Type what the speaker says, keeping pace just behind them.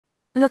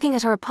Looking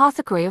at her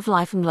apothecary of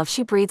life and love,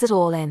 she breathes it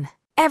all in.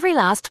 Every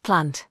last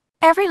plant,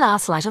 every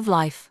last light of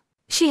life.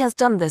 She has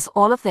done this,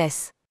 all of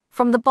this,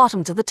 from the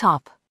bottom to the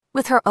top,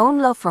 with her own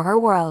love for her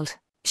world.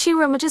 She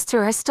rummages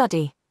through her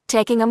study,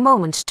 taking a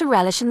moment to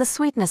relish in the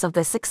sweetness of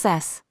this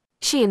success.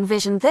 She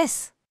envisioned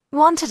this,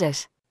 wanted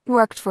it,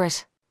 worked for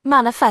it,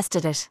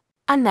 manifested it,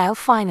 and now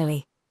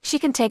finally, she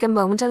can take a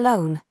moment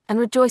alone and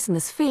rejoice in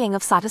this feeling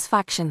of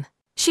satisfaction.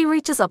 She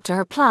reaches up to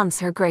her plants,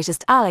 her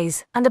greatest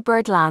allies, and a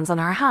bird lands on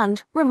her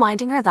hand,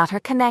 reminding her that her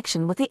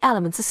connection with the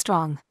elements is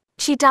strong.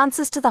 She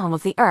dances to the hum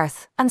of the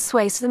earth and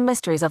sways to the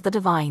mysteries of the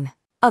divine.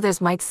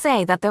 Others might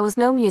say that there was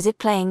no music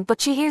playing,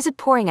 but she hears it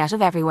pouring out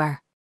of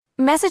everywhere.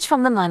 Message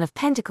from the Nine of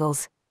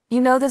Pentacles.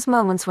 You know those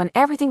moments when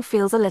everything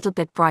feels a little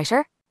bit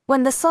brighter?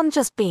 When the sun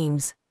just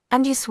beams,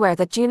 and you swear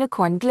that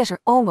unicorn glitter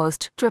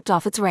almost dripped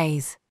off its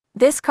rays.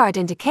 This card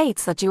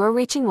indicates that you are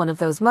reaching one of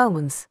those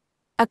moments.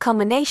 A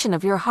culmination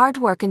of your hard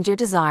work and your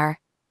desire,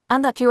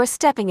 and that you are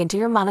stepping into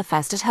your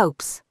manifested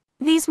hopes.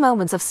 These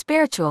moments of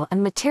spiritual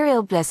and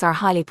material bliss are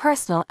highly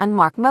personal and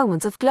mark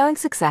moments of glowing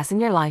success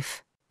in your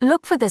life.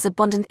 Look for this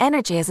abundant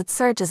energy as it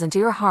surges into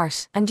your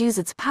heart and use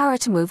its power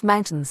to move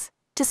mountains,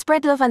 to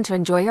spread love and to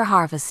enjoy your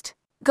harvest.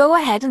 Go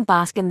ahead and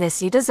bask in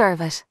this, you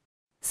deserve it.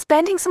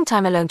 Spending some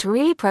time alone to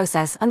really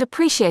process and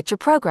appreciate your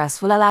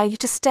progress will allow you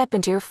to step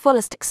into your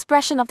fullest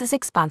expression of this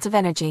expansive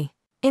energy.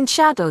 In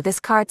shadow, this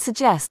card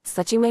suggests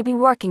that you may be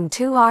working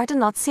too hard and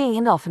not seeing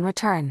enough in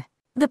return.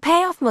 The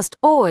payoff must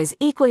always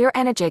equal your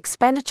energy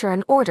expenditure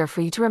in order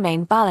for you to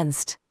remain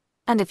balanced.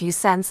 And if you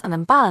sense an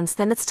imbalance,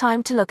 then it's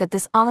time to look at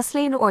this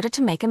honestly in order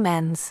to make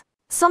amends.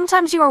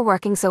 Sometimes you are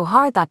working so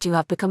hard that you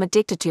have become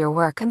addicted to your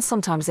work, and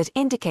sometimes it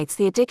indicates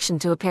the addiction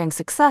to appearing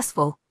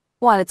successful.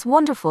 While it's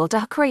wonderful to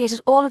have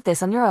created all of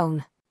this on your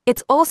own,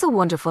 it's also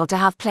wonderful to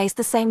have placed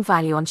the same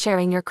value on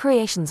sharing your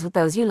creations with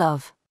those you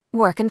love.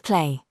 Work and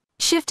play.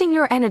 Shifting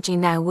your energy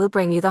now will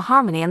bring you the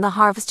harmony and the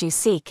harvest you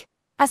seek,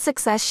 as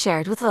success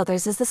shared with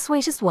others is the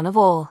sweetest one of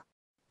all.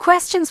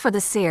 Questions for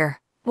the seer.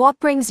 What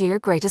brings you your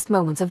greatest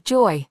moments of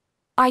joy?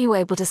 Are you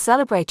able to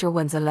celebrate your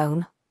wins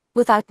alone,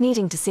 without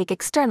needing to seek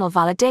external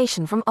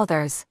validation from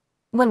others?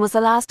 When was the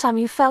last time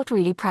you felt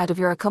really proud of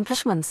your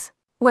accomplishments?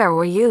 Where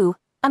were you,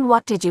 and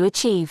what did you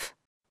achieve?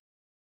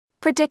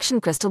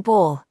 Prediction crystal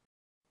ball.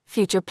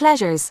 Future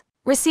pleasures.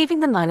 Receiving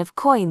the 9 of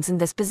coins in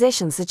this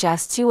position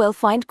suggests you will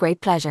find great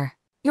pleasure.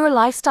 Your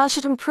lifestyle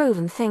should improve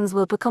and things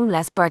will become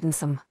less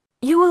burdensome.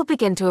 You will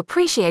begin to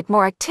appreciate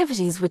more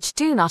activities which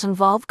do not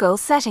involve goal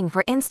setting,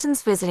 for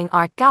instance visiting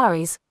art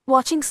galleries,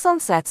 watching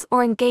sunsets,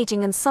 or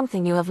engaging in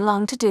something you have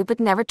longed to do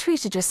but never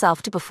treated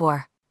yourself to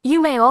before.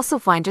 You may also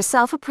find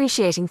yourself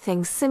appreciating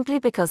things simply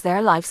because they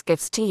are life's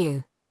gifts to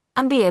you,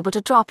 and be able to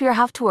drop your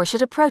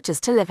have-to-or-should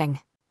approaches to living.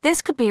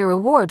 This could be a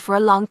reward for a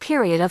long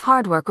period of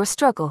hard work or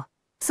struggle,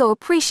 so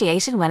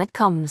appreciate it when it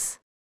comes.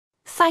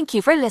 Thank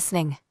you for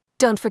listening.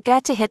 Don't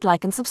forget to hit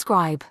like and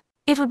subscribe.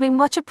 It would be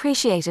much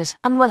appreciated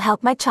and will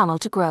help my channel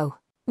to grow.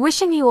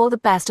 Wishing you all the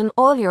best in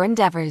all your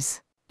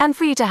endeavors, and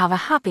for you to have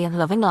a happy and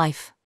loving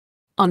life.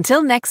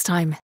 Until next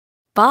time.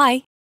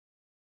 Bye.